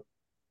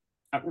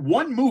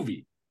one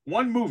movie,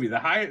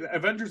 the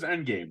Avengers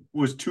Endgame,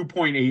 was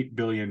 $2.8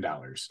 billion.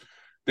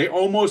 They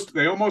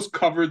almost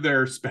covered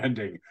their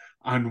spending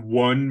on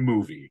one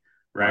movie,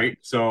 right?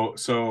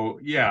 So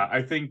yeah,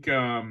 I think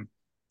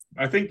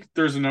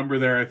there's a number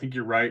there. I think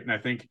you're right, and I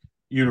think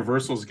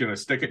Universal's going to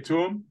stick it to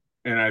them,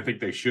 and I think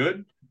they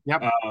should.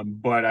 Yep.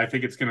 But I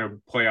think it's going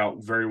to play out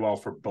very well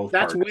for both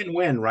That's parties.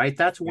 win-win, right?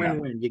 That's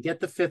win-win. You get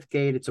the fifth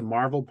gate, it's a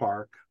Marvel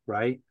park,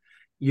 right?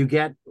 You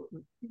get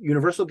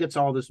Universal gets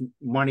all this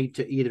money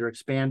to either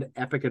expand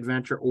Epic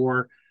Adventure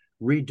or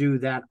redo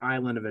that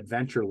island of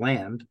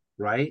Adventureland,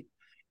 right?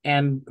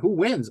 And who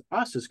wins?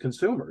 Us as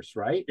consumers,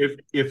 right?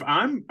 If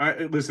I'm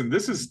listen,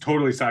 this is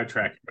totally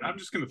sidetracking, but I'm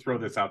just going to throw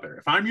this out there.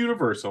 If I'm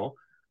Universal,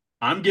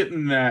 I'm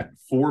getting that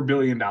 $4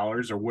 billion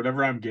or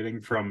whatever I'm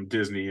getting from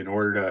Disney in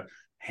order to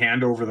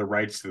hand over the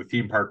rights to the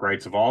theme park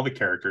rights of all the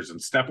characters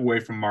and step away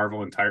from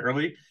Marvel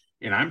entirely.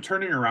 And I'm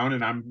turning around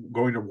and I'm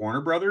going to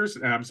Warner Brothers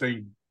and I'm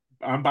saying,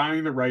 I'm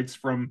buying the rights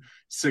from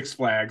Six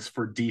Flags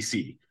for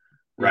DC,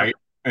 right?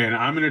 Yeah. And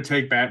I'm going to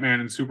take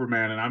Batman and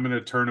Superman and I'm going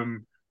to turn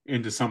them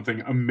into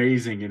something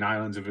amazing in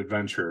Islands of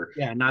Adventure.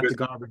 Yeah, not the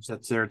garbage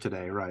that's there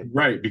today, right?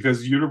 Right,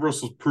 because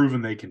Universal's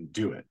proven they can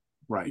do it.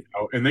 Right. You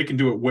know, and they can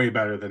do it way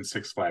better than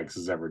Six Flags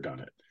has ever done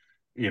it.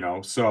 You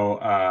know, so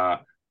I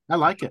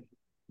like it.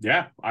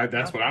 Yeah,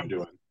 that's what I'm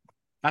doing.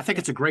 I think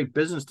it's a great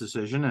business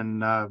decision,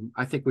 and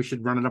I think we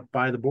should run it up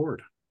by the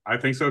board. I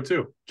think so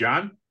too.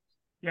 John?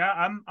 Yeah,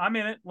 I'm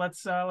in it.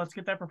 Let's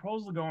get that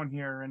proposal going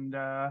here and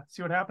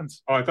see what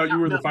happens. Oh, I thought you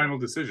were the final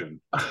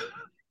decision.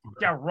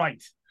 Yeah,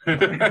 right.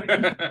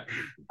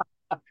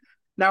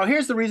 Now,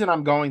 here's the reason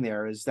I'm going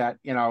there is that,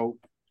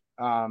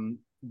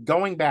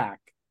 going back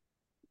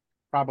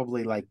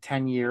probably like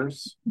 10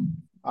 years,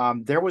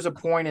 there was a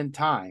point in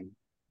time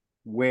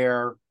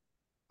where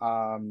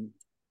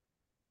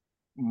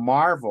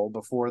Marvel,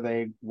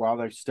 while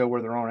they still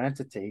were their own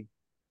entity,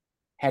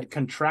 had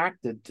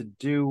contracted to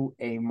do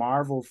a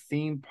Marvel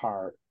theme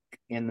park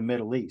in the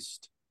Middle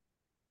East.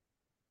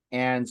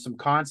 And some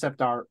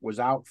concept art was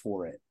out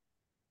for it.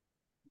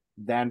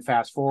 Then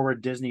fast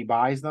forward, Disney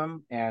buys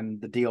them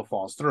and the deal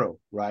falls through,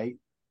 right?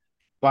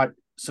 But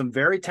some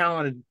very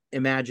talented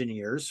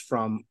Imagineers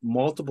from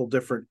multiple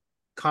different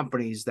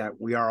companies that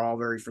we are all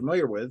very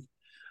familiar with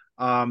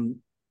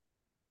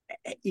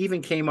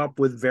even came up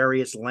with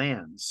various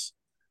lands.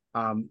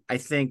 I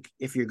think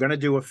if you're going to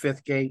do a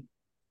fifth gate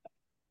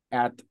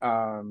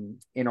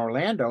in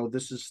Orlando,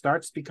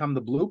 starts to become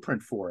the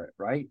blueprint for it,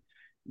 right?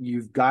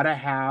 You've got to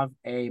have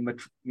a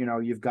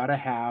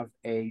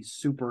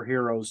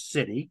superhero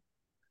city,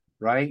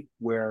 right?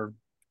 Where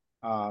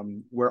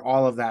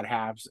all of that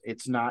happens.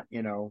 It's not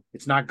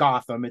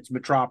Gotham, it's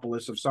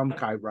Metropolis of some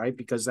kind, right?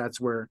 Because that's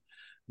where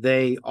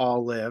they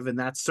all live, and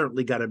that's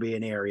certainly got to be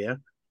an area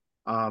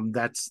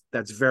that's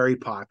very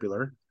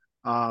popular.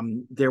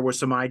 There were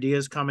some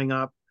ideas coming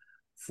up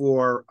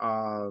for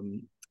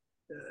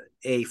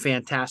a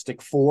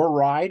Fantastic Four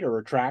ride or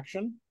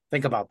attraction.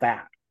 Think about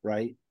that,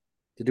 right?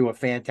 To do a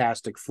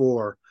Fantastic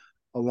Four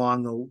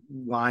along the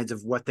lines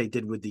of what they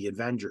did with the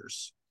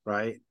Avengers,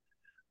 right?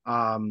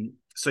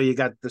 So you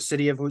got the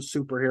City of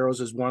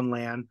Superheroes as one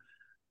land,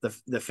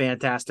 the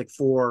Fantastic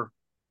Four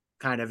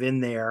kind of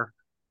in there,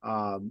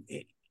 in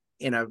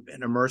an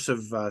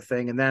immersive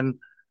thing, and then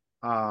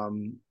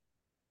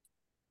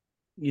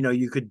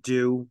you could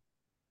do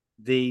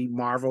the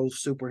Marvel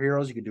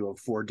superheroes. You could do a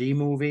 4D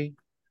movie.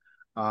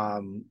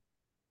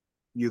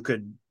 You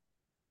could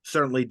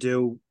certainly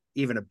do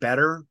even a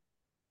better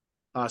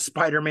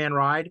Spider-Man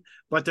ride.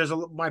 But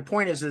my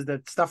point is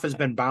that stuff has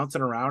been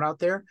bouncing around out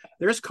there.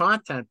 There's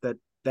content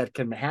that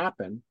can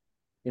happen,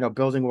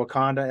 building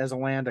Wakanda as a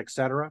land,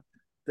 etc.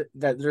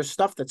 That there's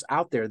stuff that's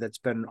out there that's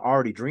been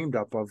already dreamed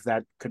up of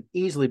that could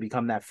easily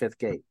become that fifth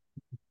gate.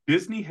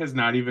 Disney has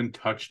not even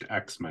touched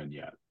X-Men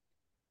yet.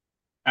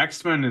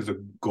 X-Men is a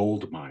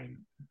gold mine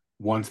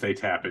once they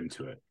tap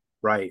into it.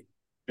 Right.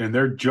 And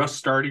they're just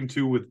starting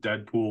to with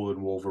Deadpool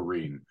and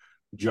Wolverine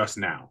just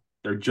now.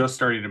 They're just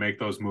starting to make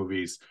those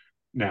movies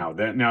now.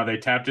 Now they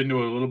tapped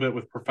into it a little bit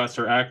with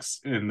Professor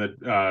X in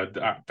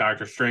the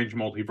Doctor Strange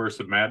Multiverse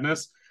of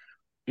Madness,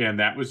 and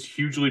that was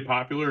hugely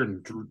popular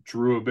and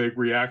drew a big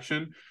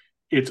reaction.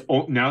 It's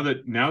now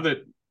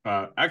that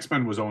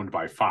X-Men was owned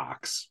by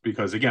Fox,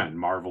 because again,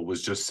 Marvel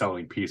was just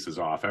selling pieces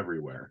off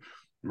everywhere,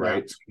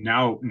 right?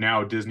 Yeah.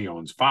 Now Disney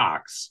owns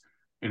Fox,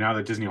 and now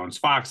that Disney owns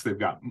Fox, they've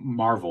got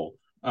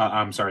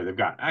they've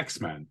got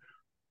X-Men.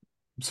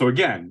 So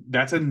again,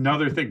 that's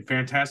another thing.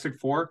 Fantastic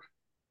Four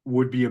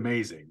would be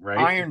amazing, right?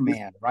 Iron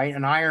Man, right?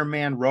 An Iron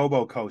Man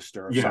robo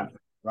coaster or something,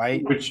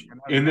 right?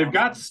 And they've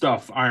got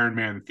stuff Iron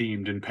Man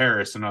themed in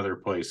Paris and other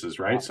places,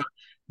 right? Yeah. So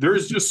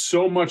there's just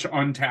so much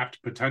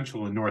untapped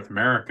potential in North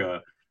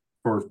America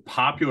for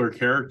popular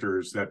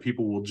characters that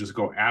people will just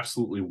go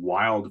absolutely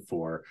wild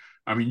for.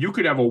 I mean, you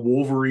could have a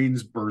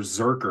Wolverine's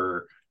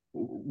Berserker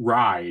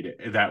ride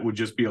that would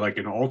just be like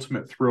an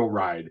ultimate thrill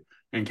ride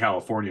in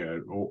California,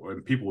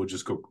 and people would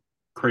just go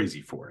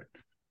crazy for it,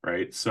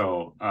 right?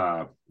 So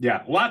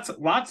yeah, lots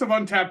of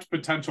untapped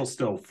potential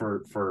still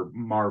for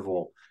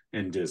Marvel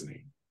and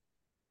Disney.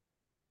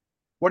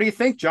 What do you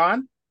think,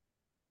 John?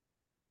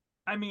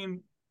 I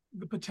mean,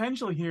 the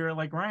potential here,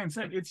 like Ryan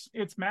said,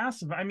 it's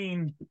massive. I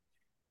mean,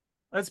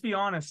 let's be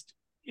honest,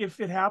 if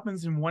it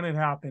happens and when it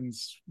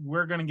happens,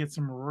 we're going to get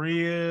some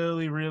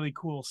really, really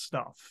cool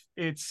stuff.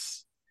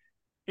 It's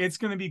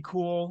going to be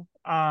cool.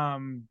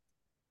 That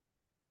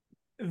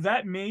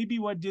may be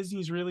what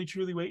Disney's really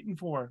truly waiting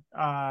for,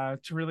 to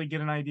really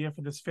get an idea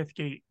for this fifth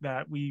gate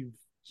that we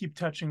keep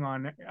touching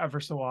on ever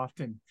so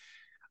often.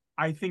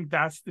 I think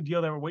that's the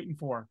deal that we're waiting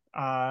for.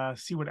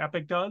 See what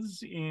Epic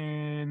does,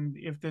 and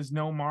if there's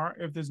no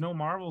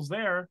Marvels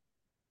there,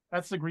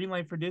 that's the green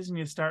light for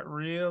Disney to start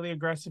really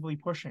aggressively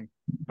pushing.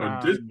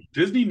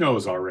 Disney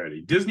knows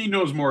already. Disney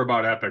knows more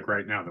about Epic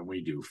right now than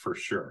we do, for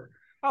sure.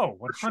 Oh,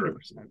 100%. Sure.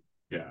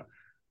 Yeah.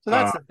 So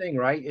that's the thing,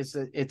 right? It's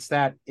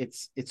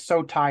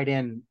so tied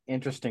in,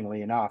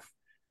 interestingly enough.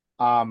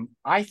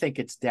 I think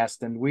it's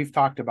destined. We've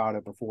talked about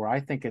it before. I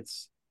think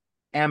it's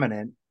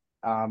imminent.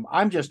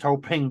 I'm just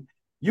hoping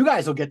you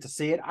guys will get to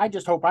see it. I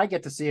just hope I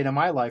get to see it in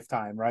my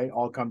lifetime, right?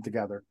 All come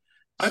together.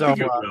 I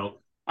think it will.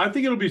 I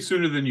think it'll be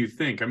sooner than you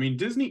think. I mean,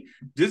 Disney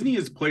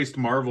has placed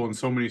Marvel in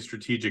so many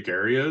strategic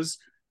areas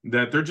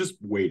that they're just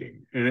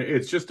waiting. And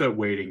it's just a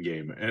waiting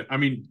game. I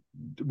mean,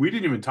 we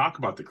didn't even talk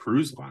about the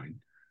cruise line,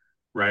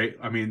 right?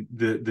 I mean,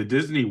 the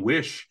Disney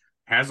Wish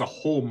has a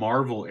whole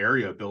Marvel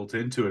area built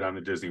into it on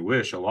the Disney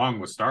Wish, along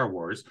with Star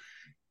Wars.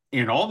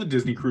 And all the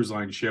Disney Cruise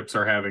Line ships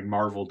are having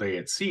Marvel Day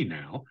at Sea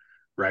now,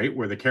 right?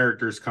 Where the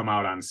characters come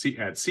out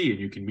at sea and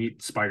you can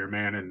meet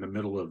Spider-Man in the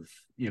middle of,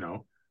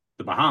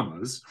 the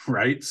Bahamas,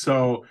 right?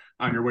 So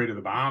on your way to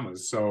the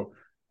Bahamas. So,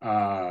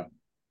 yeah,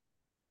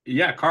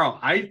 Carl,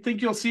 I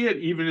think you'll see it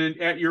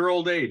even at your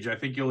old age. I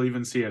think you'll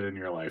even see it in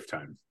your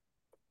lifetime.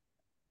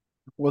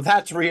 Well,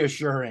 that's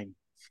reassuring.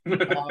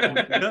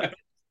 What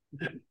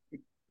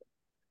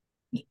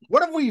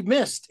have we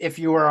missed if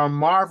you were a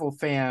Marvel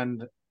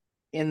fan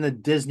in the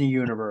Disney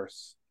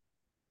universe?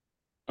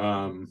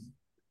 Other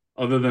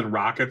than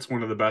Rocket's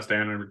one of the best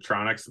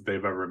animatronics that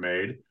they've ever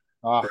made.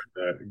 For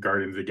the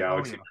Guardians of the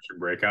Galaxy Mission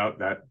Breakout,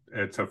 that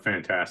it's a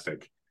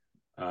fantastic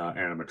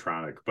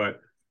animatronic. But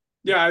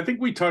yeah, I think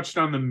we touched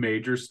on the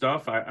major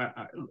stuff.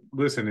 I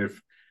listen,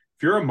 if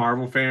you're a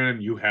Marvel fan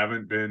and you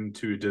haven't been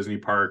to a Disney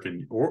park,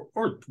 or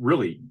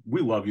really,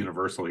 we love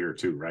Universal here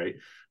too, right?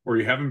 Or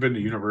you haven't been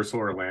to Universal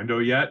Orlando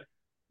yet,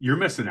 you're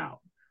missing out,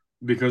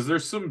 because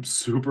there's some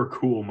super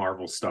cool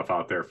Marvel stuff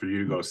out there for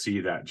you to go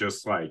see. That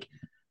just like,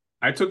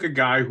 I took a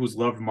guy who's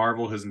loved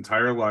Marvel his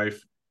entire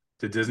life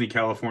to Disney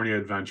California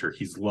Adventure.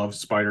 He's loved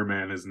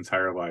Spider-Man his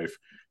entire life.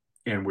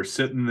 And we're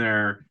sitting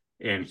there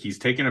and he's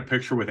taking a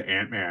picture with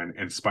Ant-Man,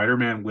 and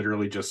Spider-Man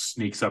literally just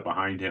sneaks up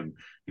behind him.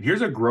 And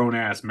here's a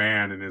grown-ass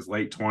man in his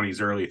late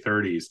 20s, early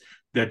 30s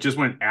that just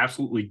went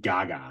absolutely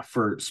gaga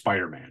for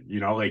Spider-Man.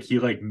 Like he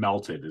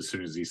melted as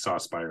soon as he saw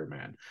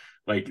Spider-Man.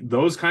 Like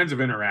those kinds of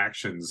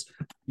interactions,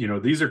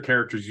 these are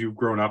characters you've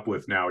grown up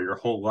with now your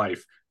whole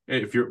life.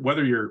 If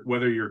whether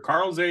you're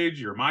Carl's age,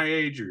 you're my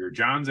age, or you're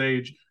John's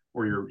age,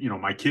 or you're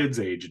my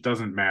kid's age, it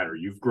doesn't matter.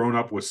 You've grown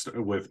up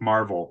with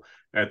Marvel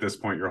at this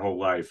point your whole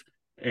life,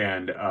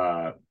 and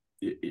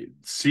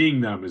seeing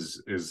them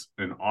is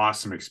an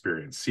awesome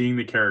experience. Seeing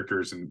the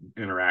characters and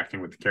interacting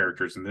with the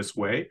characters in this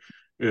way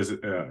is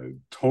a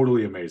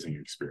totally amazing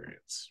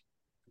experience.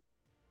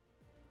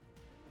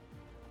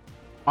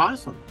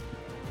 Awesome.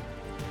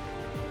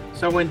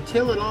 So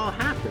until it all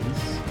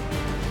happens,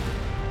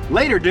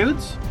 later,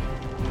 dudes.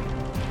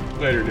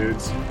 Later,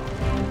 dudes.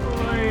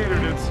 Later,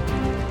 dudes.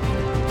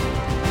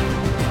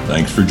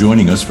 Thanks for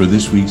joining us for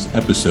this week's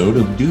episode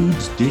of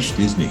Dudes Dish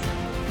Disney.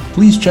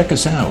 Please check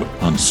us out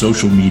on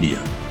social media.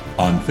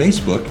 On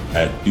Facebook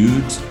at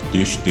Dudes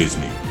Dish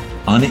Disney.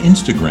 On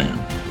Instagram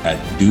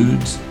at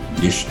Dudes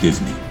Dish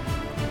Disney.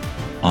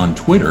 On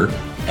Twitter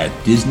at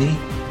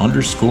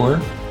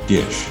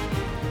Disney_Dish.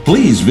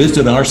 Please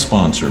visit our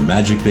sponsor,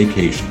 Magic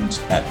Vacations,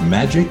 at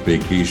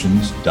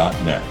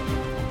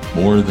magicvacations.net.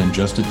 More than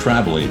just a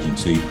travel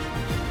agency,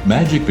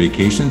 Magic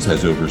Vacations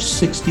has over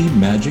 60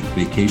 Magic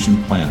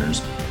Vacation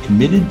planners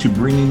committed to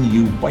bringing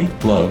you white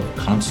glove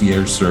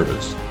concierge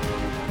service.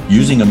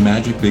 Using a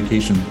Magic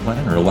Vacation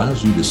planner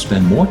allows you to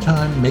spend more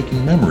time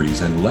making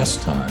memories and less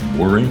time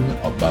worrying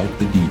about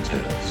the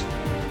details.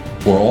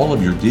 For all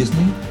of your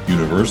Disney,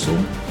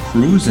 Universal,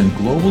 cruise, and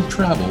global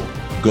travel,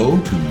 go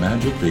to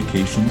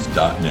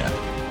magicvacations.net.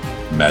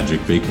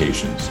 Magic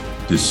Vacations.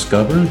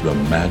 Discover the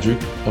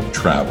magic of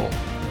travel.